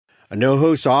A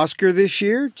no-host Oscar this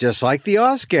year, just like the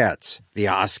Oscats. The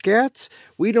Oscats?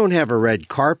 We don't have a red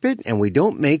carpet, and we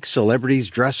don't make celebrities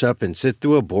dress up and sit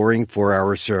through a boring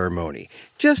 4-hour ceremony.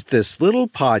 Just this little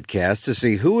podcast to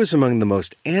see who is among the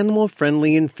most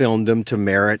animal-friendly in filmdom to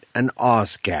merit an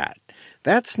OSCAT.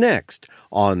 That's next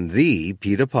on the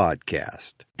PETA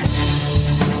Podcast.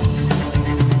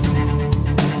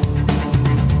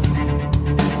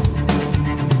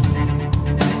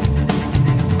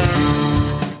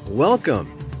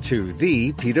 Welcome to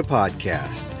the PETA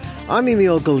Podcast. I'm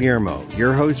Emil Guillermo,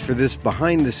 your host for this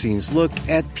behind-the-scenes look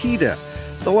at PETA,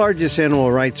 the largest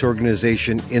animal rights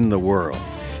organization in the world.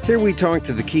 Here we talk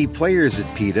to the key players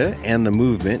at PETA and the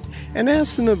movement and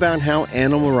ask them about how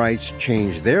animal rights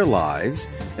change their lives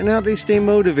and how they stay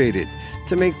motivated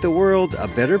to make the world a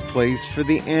better place for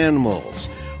the animals.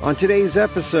 On today's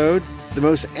episode, the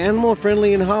most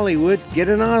animal-friendly in Hollywood get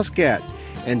an OSCAT,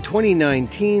 and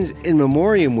 2019's In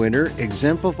Memoriam winner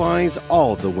exemplifies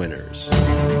all the winners.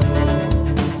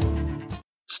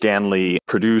 Stan Lee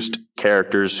produced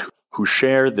characters who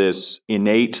share this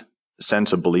innate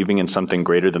sense of believing in something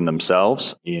greater than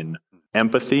themselves, in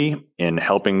empathy, in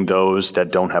helping those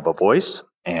that don't have a voice,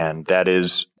 and that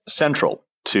is central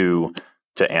to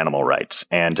animal rights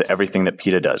and to everything that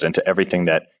PETA does and to everything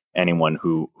that anyone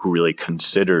who really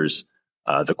considers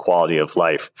the quality of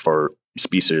life for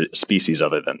species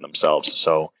other than themselves.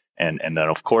 So, and then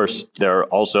of course there are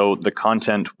also the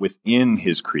content within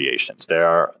his creations.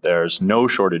 There's no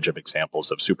shortage of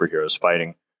examples of superheroes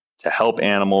fighting to help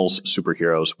animals,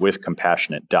 superheroes with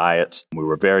compassionate diets. We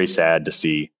were very sad to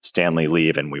see Stan Lee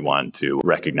leave, and we wanted to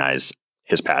recognize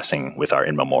his passing with our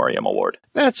In Memoriam Award.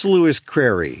 That's Louis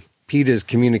Crary, PETA's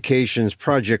communications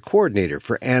project coordinator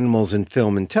for animals in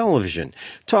film and television,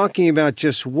 talking about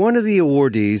just one of the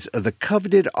awardees of the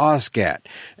coveted OSCAT.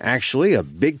 Actually, a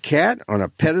big cat on a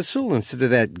pedestal instead of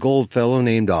that gold fellow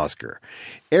named Oscar.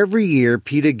 Every year,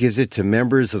 PETA gives it to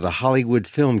members of the Hollywood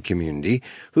film community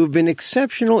who have been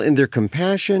exceptional in their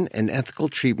compassion and ethical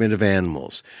treatment of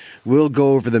animals. We'll go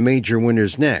over the major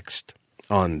winners next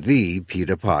on the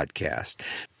PETA Podcast.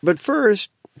 But first,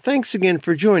 thanks again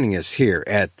for joining us here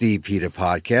at the PETA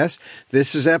Podcast.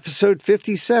 This is episode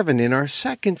 57 in our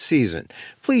second season.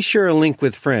 Please share a link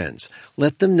with friends.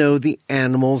 Let them know the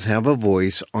animals have a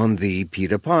voice on the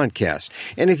PETA Podcast.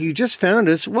 And if you just found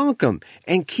us, welcome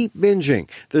and keep binging.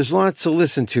 There's lots to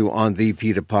listen to on the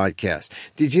PETA Podcast.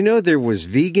 Did you know there was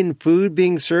vegan food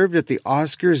being served at the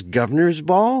Oscars Governor's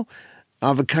Ball?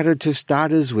 Avocado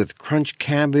tostadas with crunch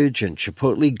cabbage and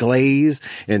chipotle glaze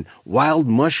and wild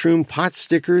mushroom pot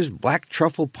stickers, black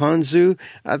truffle ponzu.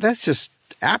 That's just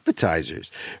appetizers.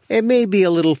 It may be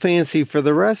a little fancy for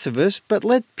the rest of us, but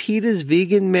let PETA's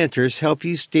vegan mentors help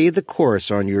you stay the course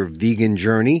on your vegan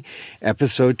journey.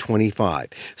 Episode 25.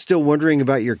 Still wondering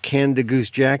about your Canada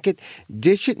Goose jacket?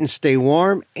 Ditch it and stay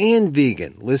warm and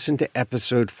vegan. Listen to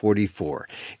episode 44.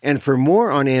 And for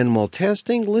more on animal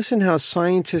testing, listen how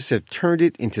scientists have turned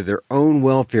it into their own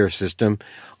welfare system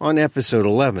on episode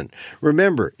 11.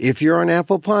 Remember, if you're on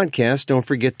Apple Podcasts, don't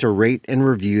forget to rate and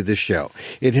review the show.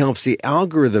 It helps the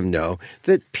algorithm know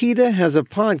that PETA has a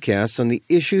podcast on the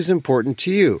issues important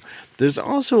to you. There's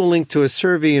also a link to a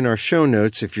survey in our show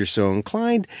notes if you're so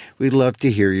inclined. We'd love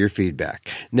to hear your feedback.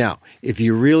 Now, if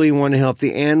you really want to help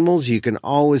the animals, you can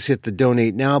always hit the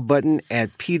Donate Now button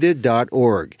at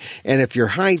PETA.org. And if you're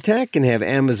high-tech and have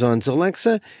Amazon's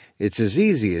Alexa, it's as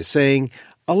easy as saying,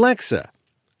 Alexa,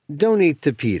 donate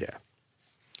to PETA.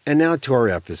 And now to our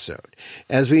episode.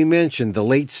 As we mentioned, the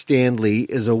late Stan Lee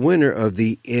is a winner of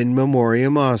the In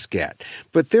Memoriam OSCAT.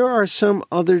 But there are some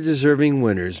other deserving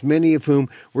winners, many of whom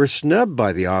were snubbed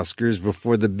by the Oscars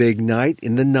before the big night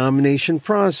in the nomination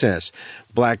process.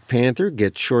 Black Panther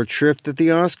gets short shrift at the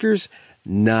Oscars,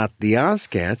 not the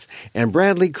Oscats. And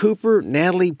Bradley Cooper,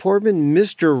 Natalie Portman,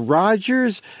 Mr.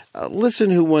 Rogers. Listen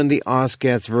who won the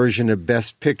Oscats version of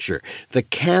Best Picture, the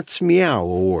Cat's Meow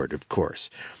Award, of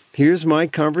course. Here's my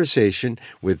conversation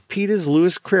with PETA's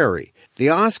Louis Crary. The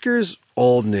Oscars,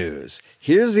 old news.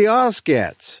 Here's the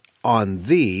Oscats on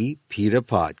the PETA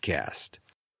Podcast.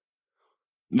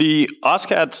 The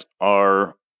Oscats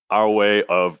are our way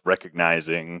of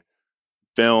recognizing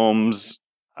films,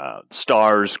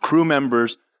 stars, crew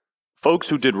members, folks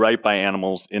who did right by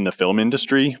animals in the film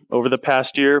industry over the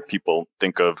past year. People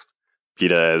think of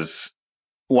PETA as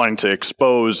wanting to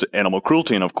expose animal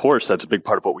cruelty, and of course that's a big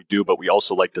part of what we do, but we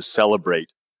also like to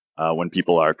celebrate when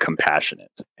people are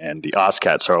compassionate. And the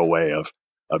Oscats are a way of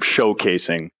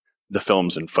showcasing the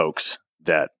films and folks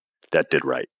that did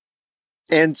right.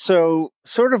 And so,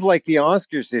 sort of like the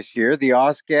Oscars this year, the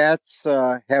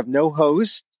Oscats have no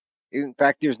host. In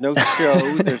fact, there's no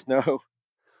show. There's no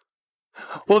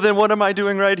Well, then what am I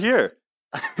doing right here?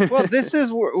 Well, this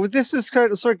is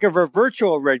kind of sort of a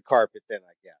virtual red carpet, then,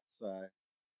 I guess.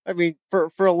 I mean,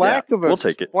 for lack of a we'll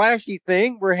take it. flashy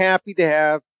thing, we're happy to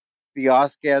have the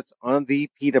Oscats on the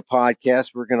PETA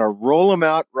podcast. We're going to roll them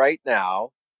out right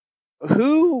now.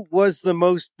 Who was the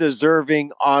most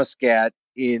deserving Oscat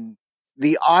in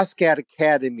the Oscat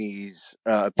Academy's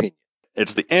opinion?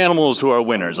 It's the animals who are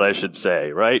winners, I should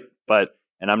say, right?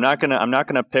 And I'm not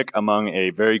gonna pick among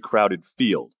a very crowded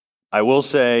field. I will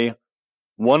say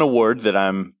one award that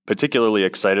I'm particularly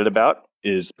excited about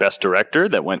is Best Director,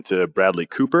 that went to Bradley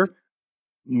Cooper,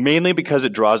 mainly because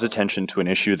it draws attention to an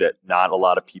issue that not a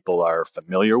lot of people are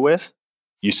familiar with.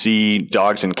 You see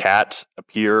dogs and cats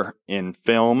appear in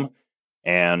film,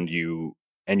 and you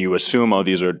assume, oh,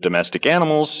 these are domestic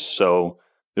animals, so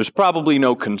there's probably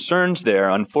no concerns there.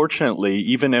 Unfortunately,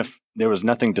 even if there was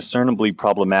nothing discernibly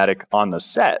problematic on the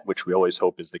set, which we always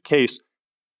hope is the case,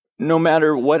 no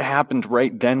matter what happened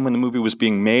right then when the movie was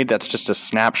being made, that's just a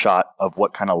snapshot of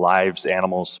what kind of lives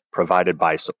animals provided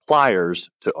by suppliers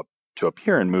to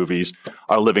appear in movies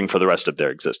are living for the rest of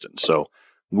their existence. So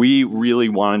we really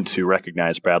wanted to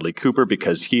recognize Bradley Cooper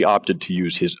because he opted to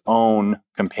use his own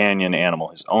companion animal,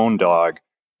 his own dog,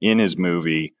 in his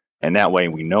movie. And that way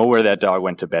we know where that dog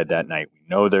went to bed that night. We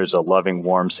know there's a loving,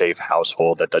 warm, safe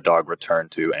household that the dog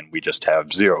returned to, and we just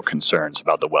have zero concerns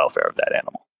about the welfare of that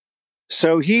animal.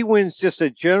 So he wins just a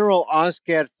general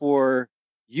Oscat for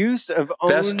use of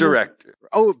own... Best Director.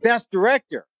 Oh, Best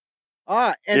Director.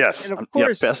 Yes. And of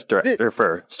course, Best Director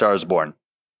for Stars Born.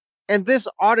 And this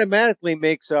automatically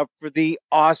makes up for the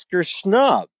Oscar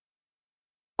snub.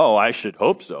 Oh, I should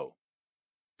hope so.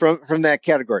 From that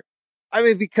category. I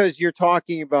mean, because you're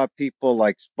talking about people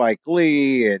like Spike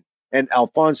Lee and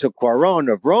Alfonso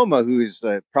Cuarón of Roma, who's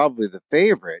probably the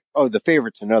favorite. Oh, the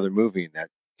favorite's another movie in that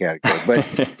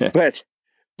category.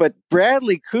 But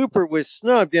Bradley Cooper was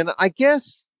snubbed, and I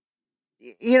guess,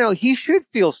 he should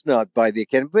feel snubbed by the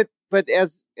Academy. But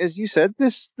as you said,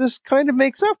 this kind of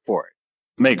makes up for it.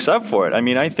 Makes up for it. I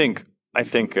mean, I think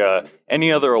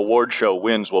any other award show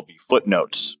wins will be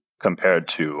footnotes compared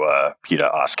to PETA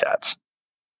Oscats.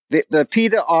 The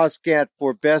PETA Oscat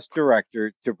for Best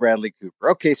Director to Bradley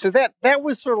Cooper. Okay, so that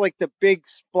was sort of like the big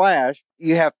splash.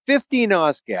 You have 15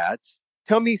 Oscats.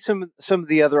 Tell me some of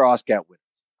the other Oscat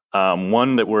winners.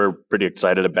 One that we're pretty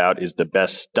excited about is the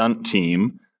Best Stunt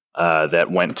Team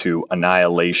that went to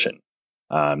Annihilation.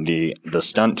 The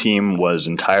stunt team was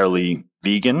entirely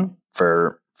vegan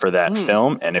for that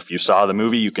film, and if you saw the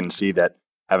movie, you can see that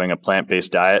having a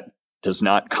plant-based diet does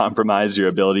not compromise your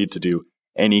ability to do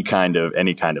any kind of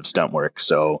stunt work.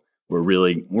 So we're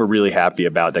really happy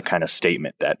about the kind of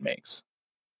statement that makes.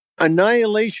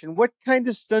 Annihilation. What kind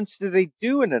of stunts do they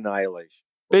do in Annihilation?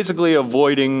 Basically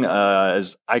avoiding,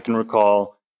 as I can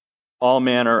recall, all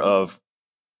manner of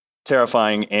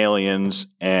terrifying aliens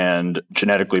and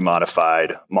genetically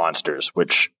modified monsters,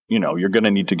 which, you're going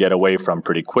to need to get away from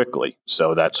pretty quickly.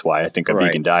 So that's why I think a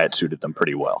vegan diet suited them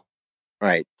pretty well.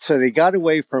 Right. So they got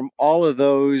away from all of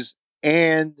those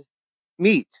and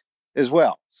meat as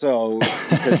well. So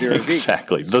because they're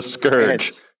exactly the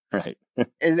scourge, right?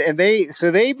 and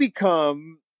they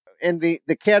become, and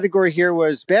the category here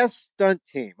was Best Stunt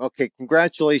Team. Okay,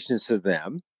 congratulations to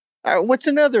them. What's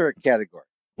another category?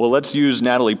 Well, let's use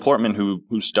Natalie Portman,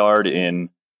 who starred in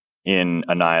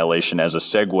Annihilation, as a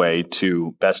segue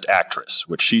to Best Actress,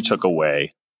 which she took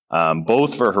away,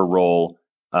 both for her role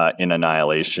in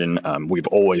Annihilation. We've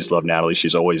always loved Natalie.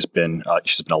 She's been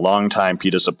a long time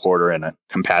PETA supporter and a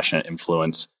compassionate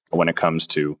influence when it comes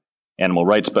to animal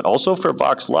rights, but also for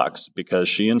Vox Lux, because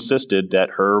she insisted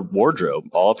that her wardrobe,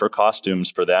 all of her costumes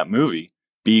for that movie,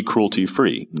 be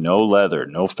cruelty-free. No leather,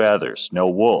 no feathers, no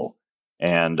wool.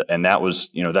 And that was,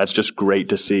 that's just great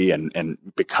to see. And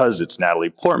because it's Natalie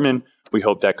Portman, we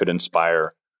hope that could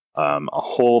inspire a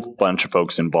whole bunch of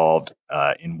folks involved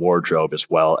in wardrobe as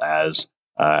well as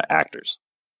actors.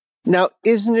 Now,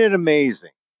 isn't it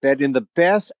amazing that in the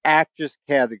Best Actress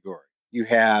category, you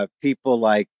have people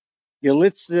like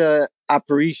Yalitza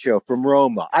Aparicio from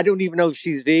Roma. I don't even know if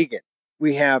she's vegan.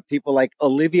 We have people like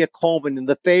Olivia Colman in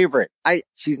The Favorite.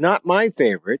 She's not my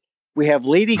favorite. We have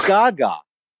Lady Gaga,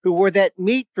 who wore that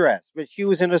meat dress, but she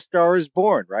was in A Star Is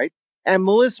Born, right? And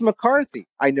Melissa McCarthy.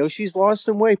 I know she's lost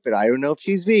some weight, but I don't know if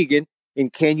she's vegan.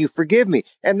 And Can You Forgive Me?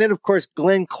 And then, of course,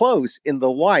 Glenn Close in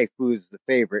The Wife, who's The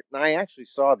Favorite. And I actually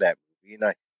saw that movie,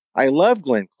 and I love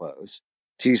Glenn Close.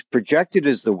 She's projected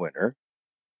as the winner,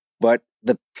 but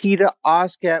the PETA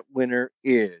Oscat winner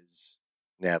is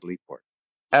Natalie Portman.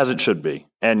 As it should be.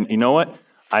 And you know what?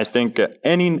 I think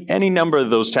any number of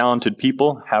those talented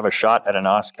people have a shot at an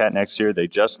Oscat next year. They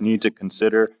just need to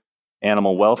consider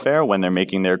animal welfare when they're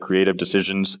making their creative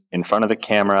decisions in front of the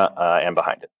camera and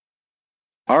behind it.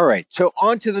 All right. So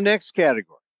on to the next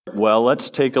category. Well, let's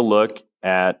take a look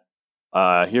at,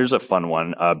 here's a fun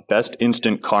one, Best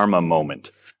Instant Karma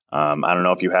Moment. I don't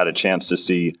know if you had a chance to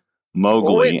see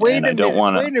Mowgli. Wait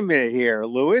a minute here,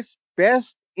 Lewis.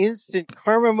 Best Instant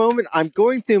Karma Moment. I'm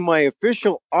going through my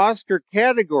official Oscar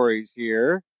categories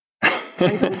here.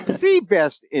 I don't see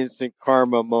Best Instant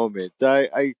Karma Moment.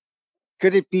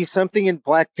 Could it be something in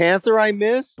Black Panther I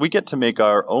missed? We get to make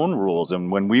our own rules,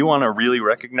 and when we want to really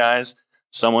recognize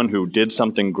someone who did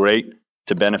something great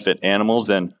to benefit animals,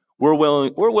 then we're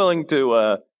willing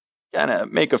to kind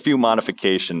of make a few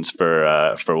modifications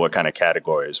for what kind of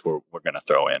categories we're going to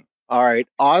throw in. All right,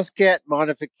 OSCAT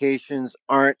modifications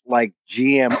aren't like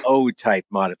GMO type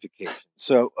modifications.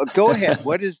 So go ahead.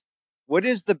 What is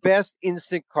the best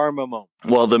instant karma moment?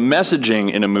 Well, the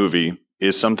messaging in a movie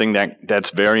is something that's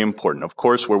very important. Of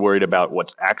course, we're worried about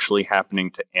what's actually happening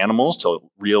to animals, to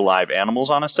real live animals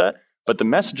on a set. But the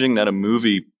messaging that a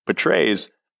movie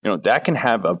portrays, that can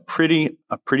have a pretty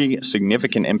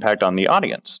significant impact on the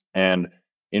audience. And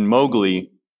in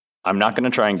Mowgli, I'm not going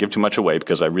to try and give too much away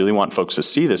because I really want folks to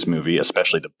see this movie,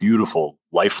 especially the beautiful,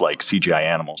 lifelike CGI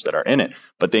animals that are in it.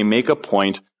 But they make a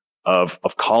point of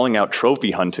calling out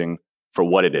trophy hunting for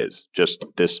what it is, just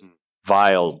this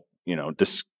vile,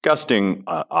 disgusting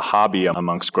a hobby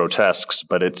amongst grotesques.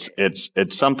 But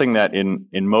it's something that in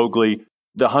Mowgli,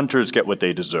 the hunters get what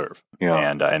they deserve,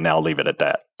 and I'll leave it at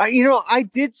that. I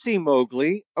did see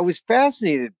Mowgli. I was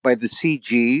fascinated by the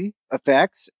CG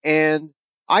effects, and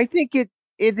I think it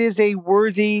is a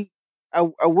worthy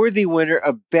winner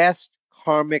of best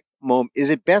karmic moment. Is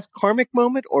it best karmic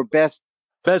moment or best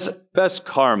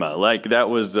karma? Like that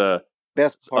was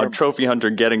best karma. A trophy hunter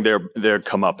getting their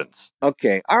comeuppance.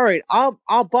 Okay, all right,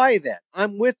 I'll buy that.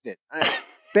 I'm with it.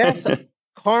 Best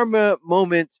karma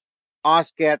moment.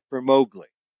 OSCAT for Mowgli.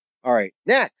 All right,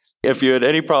 next. If you had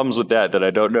any problems with that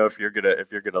I don't know if you're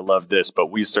gonna love this,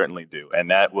 but we certainly do. And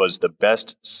that was the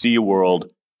best SeaWorld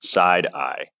side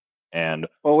eye. And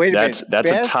wait a minute.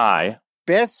 That's a tie.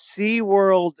 Best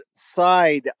SeaWorld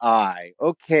side eye.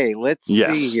 Okay, let's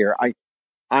see here.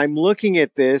 I'm looking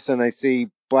at this and I see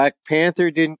Black Panther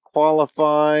didn't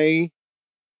qualify,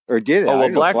 or did it? Oh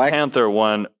well, Black Panther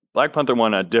won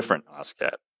a different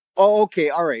OSCAT. Oh, okay.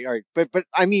 All right. But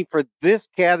I mean, for this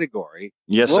category,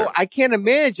 yes, sir. I can't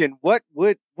imagine what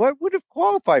would have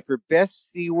qualified for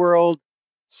best SeaWorld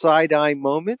side eye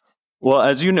moment. Well,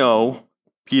 as you know,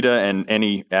 PETA and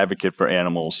any advocate for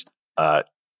animals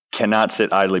cannot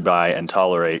sit idly by and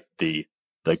tolerate the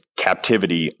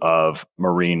captivity of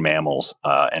marine mammals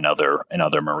and other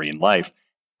marine life,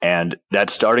 and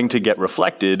that's starting to get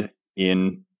reflected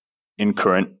in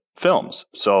current films.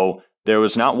 So there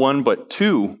was not one, but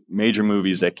two major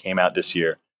movies that came out this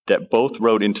year that both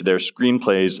wrote into their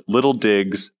screenplays little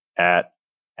digs at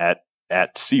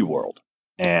SeaWorld.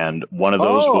 And one of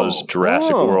those was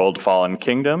Jurassic World Fallen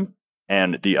Kingdom,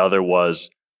 and the other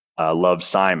was Love,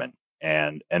 Simon.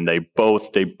 And they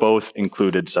both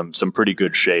included some pretty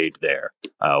good shade there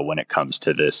when it comes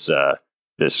to this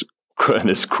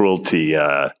cruelty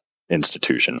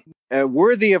institution.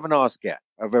 Worthy of an OSCAT,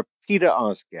 of a PETA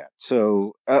OSCAT.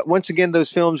 So once again,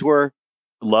 those films were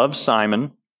Love,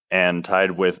 Simon, and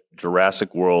tied with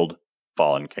Jurassic World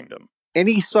Fallen Kingdom.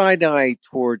 Any side eye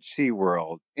towards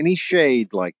SeaWorld, any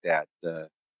shade like that,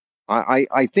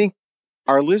 I think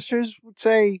our listeners would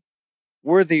say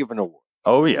worthy of an award.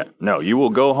 Oh yeah, no, you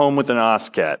will go home with an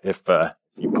OSCAT if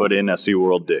you put in a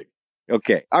SeaWorld dig.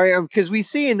 Okay, all right, because we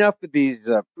see enough of these,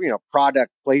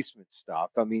 product placement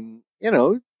stuff. I mean,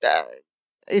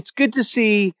 it's good to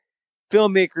see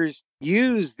filmmakers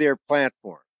use their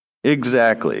platform.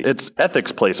 Exactly, it's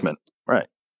ethics placement, right?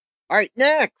 All right,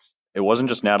 next. It wasn't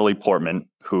just Natalie Portman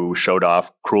who showed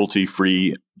off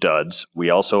cruelty-free duds. We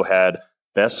also had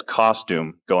best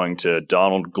costume going to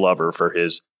Donald Glover for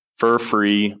his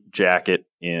fur-free jacket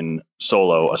in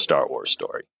Solo, A Star Wars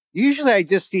Story. Usually I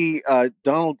just see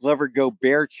Donald Glover go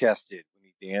bare-chested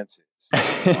when he dances.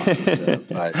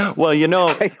 Well,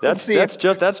 that's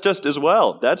just as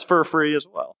well. That's fur-free as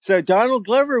well. So Donald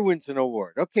Glover wins an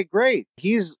award. Okay, great.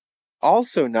 He's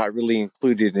also not really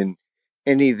included in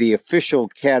any of the official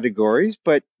categories,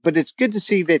 but it's good to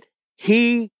see that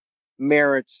he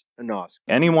merits an Oscar.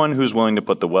 Anyone who's willing to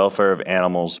put the welfare of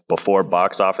animals before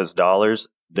box office dollars,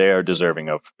 they are deserving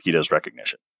of PETA's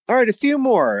recognition. All right, a few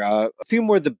more of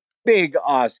the big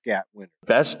OSCAT winners.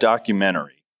 Best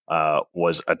documentary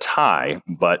was a tie,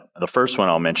 but the first one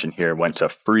I'll mention here went to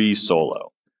Free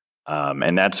Solo.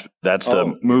 And that's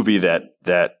the movie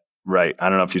that, right, I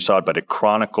don't know if you saw it, but it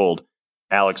chronicled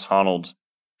Alex Honnold's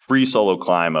free solo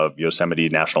climb of Yosemite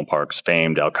National Park's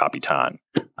famed El Capitan.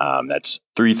 That's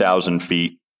 3,000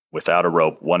 feet without a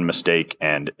rope, one mistake,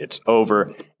 and it's over.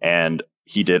 And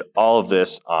he did all of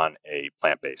this on a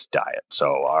plant-based diet.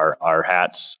 So our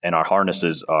hats and our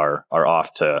harnesses are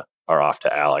off to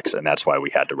Alex, and that's why we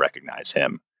had to recognize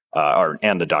him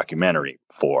and the documentary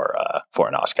for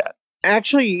an OSCAT.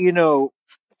 Actually,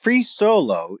 Free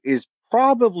Solo is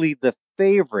probably the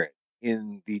favorite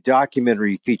in the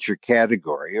documentary feature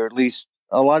category, or at least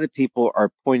a lot of people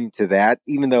are pointing to that,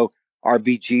 even though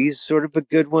RBG is sort of a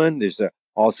good one. There's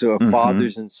also a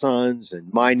Fathers and Sons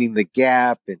and Minding the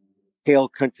Gap and Hail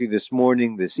Country This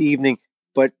Morning, This Evening.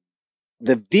 But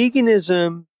the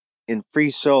veganism in Free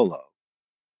Solo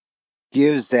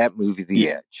gives that movie the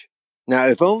edge. Now,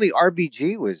 if only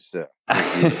RBG was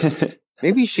vegan,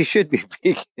 maybe she should be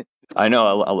vegan. I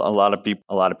know a lot of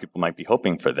people might be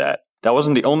hoping for that. That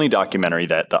wasn't the only documentary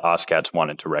that the OSCATs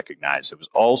wanted to recognize. It was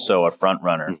also a front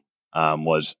runner.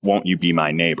 Was Won't You Be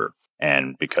My Neighbor?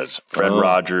 And because Fred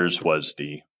Rogers was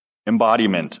the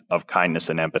embodiment of kindness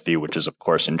and empathy, which is of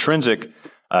course intrinsic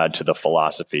to the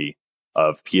philosophy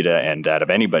of PETA and that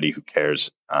of anybody who cares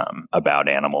about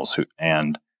animals.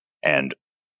 And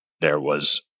there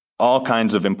was all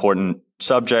kinds of important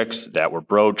subjects that were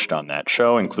broached on that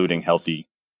show, including healthy,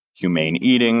 humane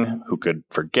eating. Who could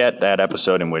forget that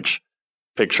episode in which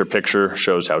Picture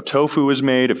shows how tofu is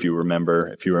made, if you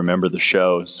remember the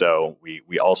show. So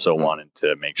we also wanted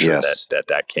to make sure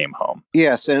that came home.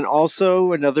 Yes, and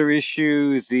also another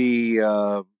issue,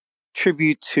 the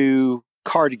tribute to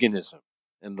cardiganism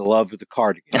and the love of the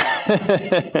cardigan.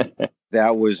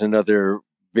 That was another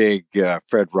big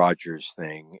Fred Rogers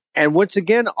thing. And once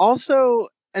again, also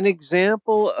an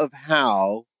example of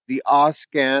how the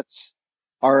OSCATs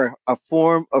are a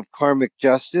form of karmic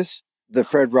justice. The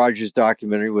Fred Rogers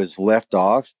documentary was left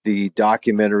off the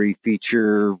documentary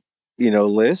feature,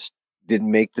 list, didn't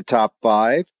make the top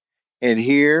 5. And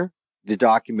here, the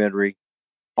documentary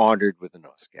honored with an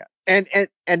OSCAT.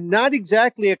 And not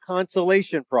exactly a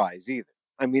consolation prize either.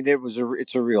 I mean,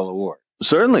 it's a real award.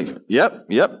 Certainly. Yep.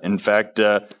 In fact,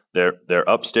 they're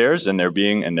upstairs and they're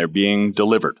being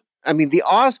delivered. I mean, the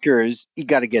Oscars, you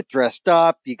got to get dressed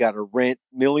up, you got to rent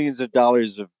millions of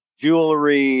dollars of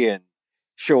jewelry and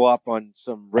show up on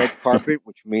some red carpet,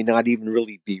 which may not even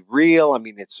really be real. I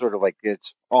mean, it's sort of like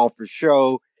it's all for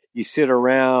show. You sit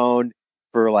around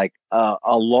for like a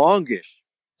longish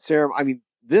ceremony. I mean,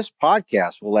 this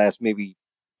podcast will last maybe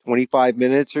 25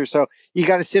 minutes or so. You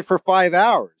got to sit for 5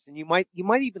 hours, and you might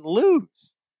even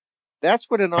lose. That's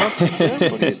what an Oscar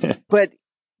ceremony is. But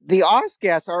the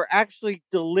OSCATs are actually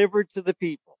delivered to the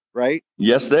people, right?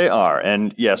 Yes, they are.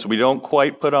 And yes, we don't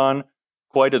quite put on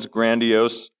quite as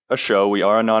grandiose a show. We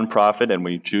are a nonprofit, and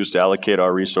we choose to allocate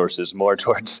our resources more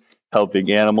towards helping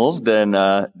animals than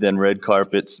red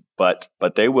carpets. But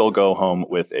they will go home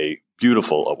with a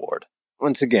beautiful award.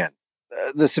 Once again,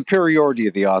 the superiority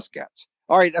of the OSCATs.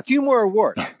 All right, a few more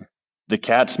awards. The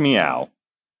Cat's Meow.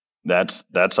 That's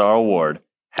our award.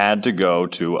 Had to go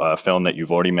to a film that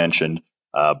you've already mentioned,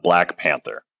 Black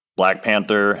Panther. Black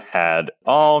Panther had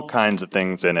all kinds of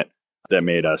things in it that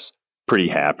made us pretty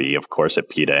happy, of course, at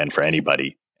PETA and for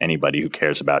anybody who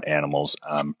cares about animals.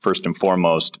 First and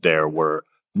foremost, there were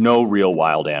no real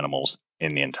wild animals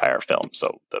in the entire film.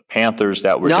 So the panthers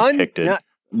that were depicted,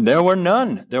 there were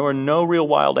none. There were no real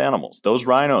wild animals. Those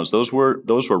rhinos, those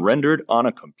were rendered on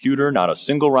a computer. Not a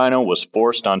single rhino was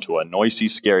forced onto a noisy,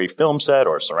 scary film set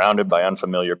or surrounded by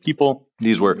unfamiliar people.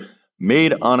 These were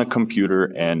made on a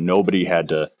computer, and nobody had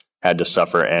to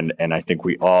suffer. And I think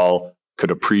we all could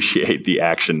appreciate the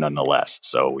action nonetheless.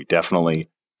 So we definitely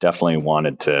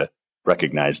wanted to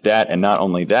recognize that. And not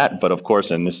only that, but of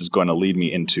course, and this is going to lead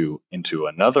me into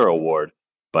another award,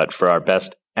 but for our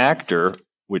best actor,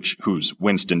 who's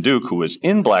Winston Duke, who was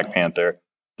in Black Panther.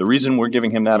 The reason we're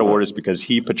giving him that award is because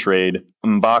he portrayed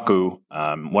M'Baku,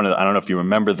 I don't know if you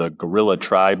remember the gorilla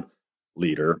tribe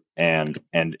leader, and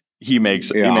he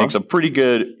makes a pretty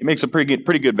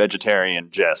good vegetarian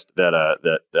jest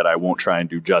that I won't try and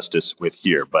do justice with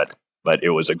here, but it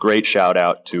was a great shout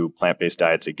out to plant-based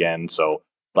diets again. So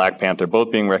Black Panther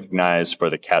both being recognized for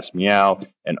The Cat's Meow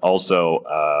and also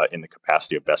in the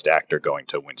capacity of best actor going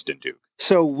to Winston Duke.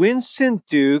 So Winston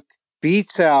Duke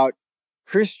beats out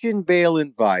Christian Bale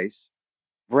in Vice,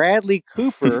 Bradley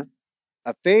Cooper,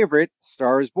 a favorite,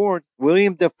 Star is Born,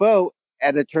 William Dafoe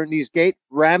at Eternity's Gate,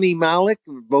 Rami Malek,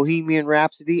 Bohemian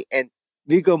Rhapsody, and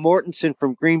Viggo Mortensen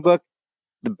from Green Book.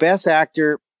 The best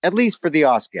actor, at least for the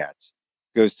OSCATs,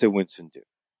 goes to Winston Duke.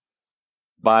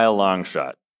 By a long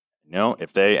shot.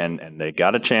 If they and they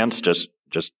got a chance, just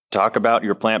Just talk about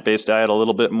your plant-based diet a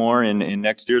little bit more in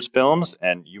next year's films,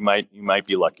 and you might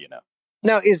be lucky enough.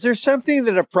 Now, is there something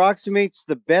that approximates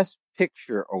the Best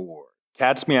Picture award?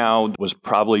 Cat's Meow was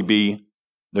probably be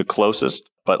the closest,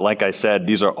 but like I said,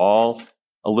 these are all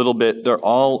they're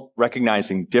all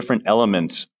recognizing different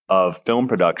elements of film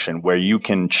production where you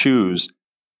can choose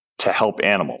to help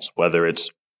animals, whether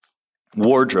it's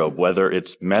wardrobe, whether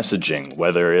it's messaging,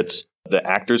 whether it's the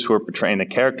actors who are portraying the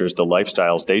characters, the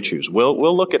lifestyles they choose.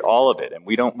 We'll look at all of it, and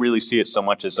we don't really see it so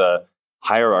much as a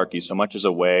hierarchy, so much as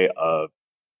a way of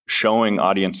showing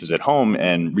audiences at home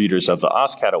and readers of the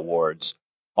OSCAT Awards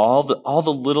all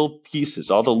the little pieces,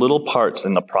 all the little parts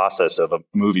in the process of a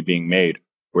movie being made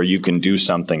where you can do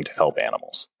something to help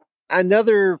animals.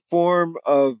 Another form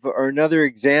of, or another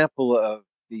example of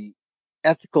the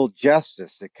ethical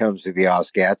justice that comes to the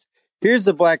OSCATs. Here's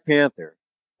the Black Panther,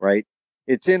 right?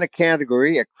 It's in a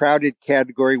crowded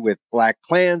category with Black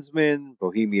Klansman,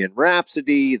 Bohemian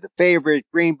Rhapsody, The Favorite,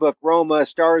 Green Book, Roma,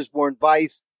 Stars Born,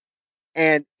 Vice.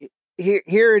 And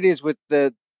here it is with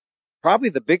probably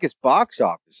the biggest box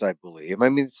office, I believe. I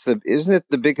mean, isn't it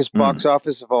the biggest box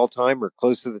office of all time or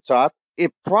close to the top?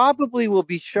 It probably will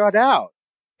be shut out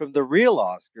from the real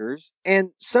Oscars.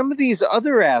 And some of these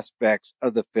other aspects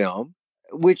of the film,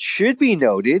 which should be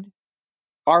noted,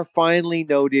 are finally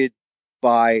noted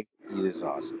by PETA's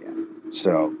OSCAT.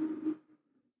 So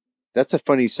that's a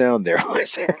funny sound there,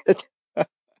 was it?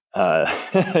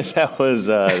 That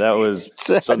was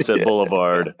Sunset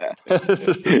Boulevard.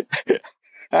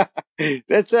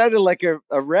 That sounded like a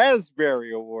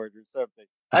raspberry award or something.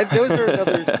 Those are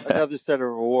another set of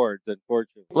awards,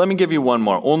 unfortunately. Let me give you one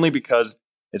more, only because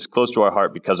it's close to our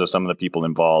heart because of some of the people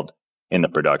involved in the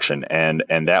production, and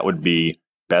that would be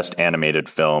Best Animated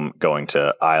Film going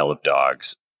to Isle of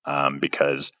Dogs,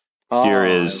 because here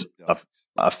is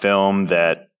a film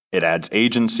that it adds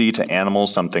agency to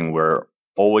animals, something we're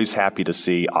always happy to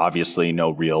see. Obviously,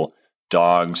 no real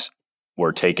dogs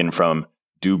were taken from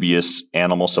dubious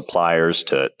animal suppliers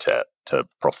to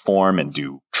perform and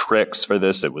do tricks for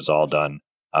this. It was all done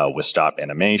with stop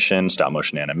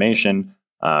motion animation.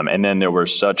 And then there were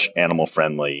such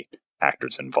animal-friendly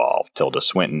actors involved. Tilda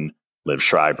Swinton, Liv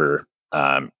Schreiber,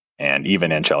 and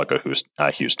even Angelica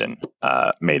Houston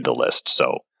made the list.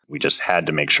 So we just had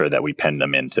to make sure that we penned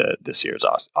them into this year's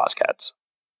Oscats.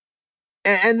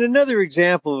 And another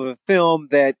example of a film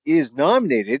that is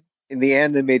nominated in the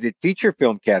animated feature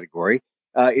film category,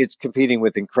 it's competing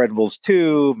with Incredibles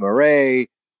 2, Murray,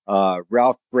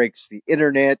 Ralph Breaks the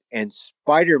Internet, and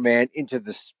Spider-Man Into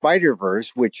the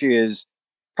Spider-Verse, which is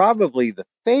probably the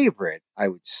favorite, I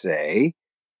would say.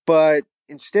 But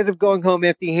instead of going home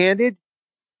empty-handed,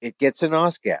 it gets an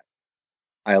Oscar.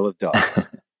 Isle of Dogs.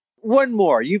 One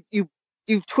more.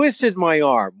 You've twisted my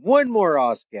arm. One more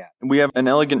Oscar. We have an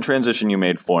elegant transition you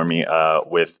made for me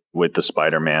with the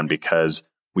Spider-Man, because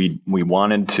we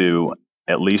wanted to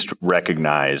at least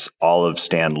recognize all of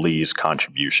Stan Lee's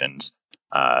contributions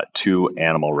to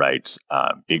animal rights,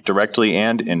 directly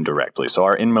and indirectly. So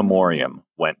our in memoriam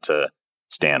went to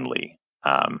Stan Lee.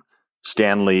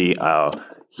 Stan Lee,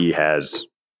 he has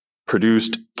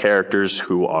produced characters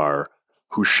who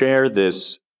share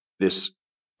this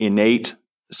innate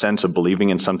sense of believing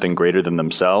in something greater than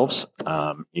themselves,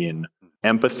 in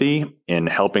empathy, in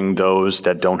helping those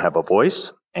that don't have a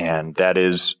voice, and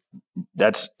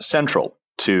that's central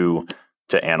to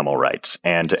animal rights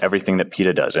and to everything that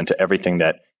PETA does, and to everything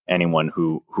that anyone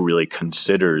who really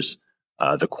considers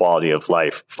the quality of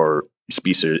life for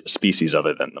species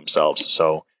other than themselves.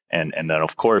 So, and then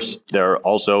of course there are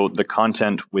also the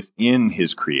content within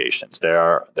his creations.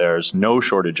 There's no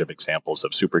shortage of examples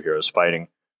of superheroes fighting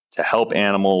to help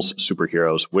animals,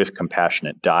 superheroes with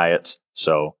compassionate diets.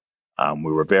 So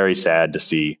we were very sad to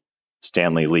see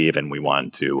Stan Lee leave, and we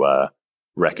wanted to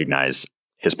recognize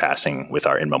his passing with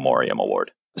our In Memoriam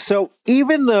Award. So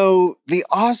even though the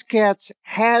OSCATs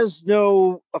has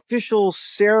no official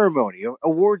ceremony,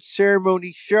 award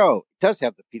ceremony show, it does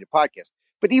have the PETA Podcast,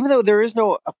 but even though there is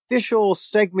no official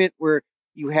segment where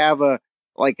you have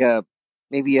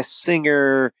maybe a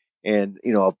singer and,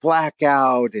 a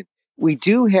blackout, and we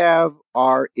do have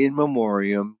our In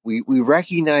Memoriam. We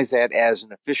recognize that as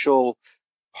an official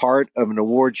part of an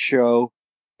award show,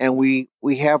 and we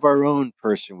have our own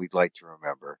person we'd like to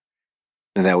remember,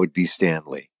 and that would be Stan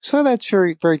Lee. So that's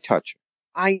very, very touching.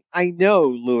 I know,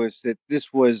 Louis, that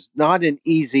this was not an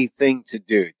easy thing to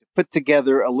do, to put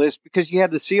together a list, because you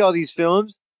had to see all these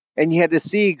films, and you had to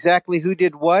see exactly who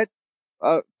did what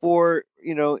for,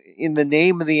 in the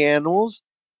name of the animals.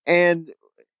 And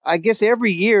I guess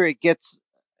every year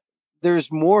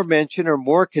there's more mention or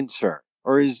more concern,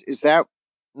 or is that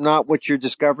not what you're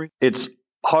discovering? It's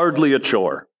hardly a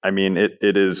chore. I mean, it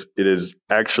is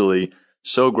actually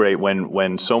so great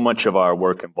when so much of our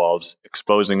work involves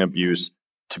exposing abuse,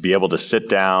 to be able to sit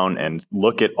down and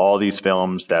look at all these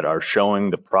films that are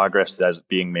showing the progress that's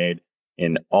being made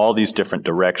in all these different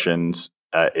directions.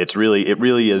 It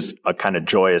really is a kind of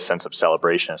joyous sense of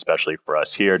celebration, especially for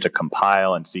us here, to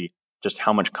compile and see just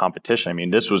how much competition. I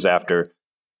mean, this was after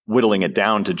whittling it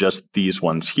down to just these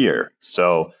ones here.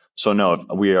 So no,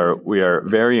 we are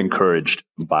very encouraged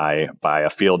by a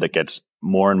field that gets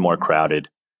more and more crowded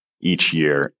each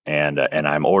year, and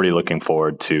I'm already looking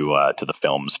forward to the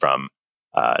films from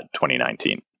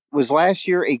 2019. Was last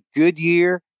year a good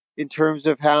year in terms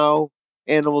of how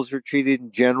animals were treated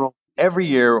in general? Every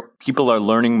year, people are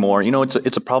learning more. You know, it's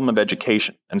a problem of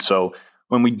education, and so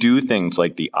when we do things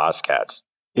like the OSCATs,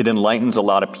 it enlightens a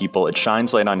lot of people. It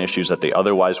shines light on issues that they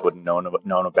otherwise wouldn't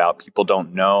known about. People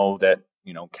don't know that,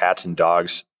 you know, cats and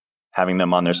dogs, having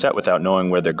them on their set without knowing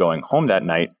where they're going home that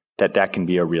night, that can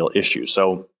be a real issue.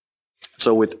 So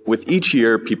with each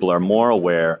year, people are more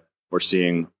aware. We're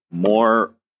seeing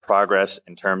more progress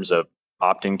in terms of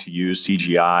opting to use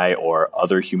CGI or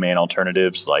other humane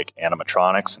alternatives like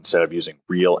animatronics instead of using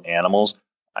real animals.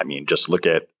 I mean, just look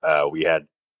at, we had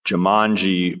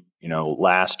Jumanji, you know,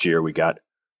 last year. We got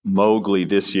Mowgli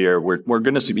this year. We're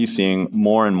going to be seeing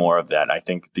more and more of that. I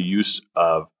think the use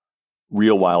of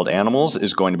real wild animals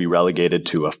is going to be relegated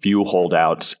to a few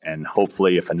holdouts, and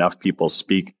hopefully if enough people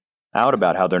speak out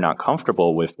about how they're not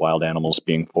comfortable with wild animals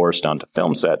being forced onto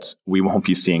film sets, we won't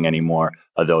be seeing any more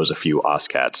of those a few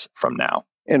OSCATs from now.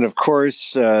 And of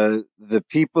course, the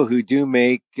people who do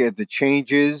make the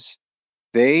changes,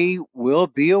 they will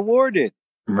be awarded.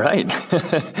 Right.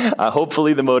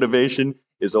 Hopefully the motivation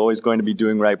is always going to be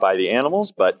doing right by the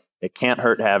animals, but it can't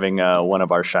hurt having one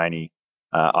of our shiny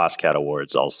OSCAT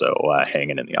awards also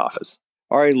hanging in the office.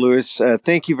 All right, Louis,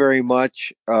 thank you very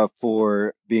much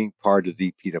for being part of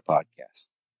the PETA Podcast.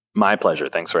 My pleasure.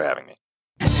 Thanks for having me.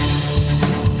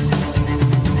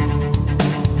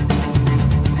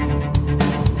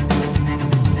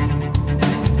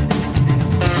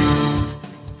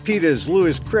 PETA's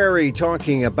Louis Crary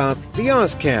talking about the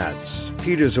OSCATs,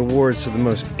 PETA's awards to the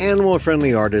most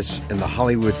animal-friendly artists in the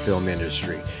Hollywood film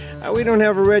industry. We don't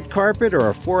have a red carpet or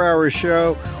a 4-hour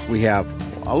show. We have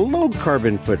a low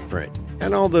carbon footprint,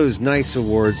 and all those nice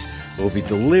awards will be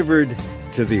delivered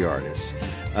to the artists.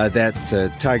 That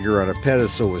tiger on a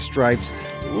pedestal with stripes,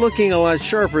 looking a lot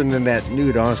sharper than that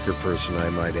nude Oscar person, I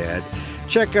might add.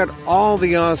 Check out all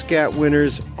the OSCAT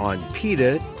winners on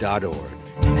PETA.org.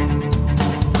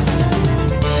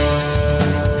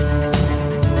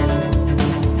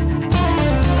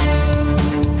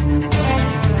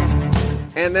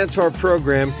 And that's our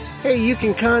program. Hey, you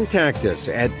can contact us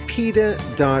at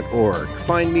PETA.org.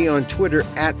 Find me on Twitter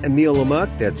at Emil Amok,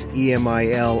 that's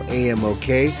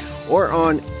EMILAMOK, or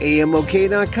on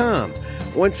AMOK.com.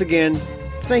 Once again,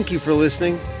 thank you for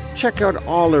listening. Check out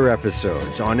all our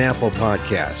episodes on Apple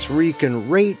Podcasts, where you can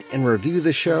rate and review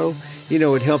the show. You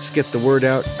know, it helps get the word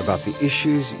out about the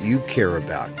issues you care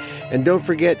about. And don't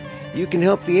forget, you can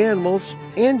help the animals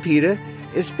and PETA,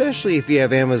 especially if you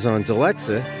have Amazon's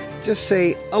Alexa. Just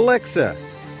say, Alexa,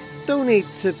 donate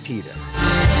to PETA.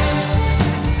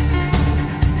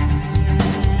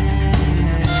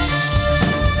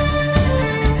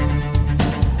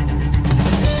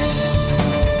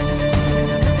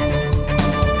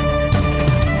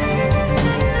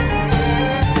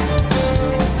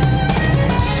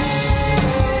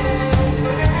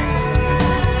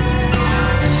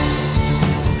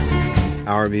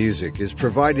 Our music is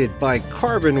provided by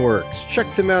CarbonWorks.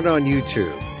 Check them out on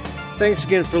YouTube. Thanks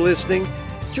again for listening.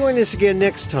 Join us again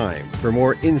next time for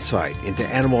more insight into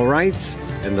animal rights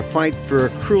and the fight for a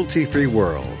cruelty-free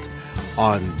world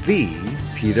on the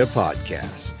PETA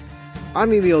Podcast.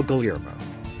 I'm Emil Guillermo.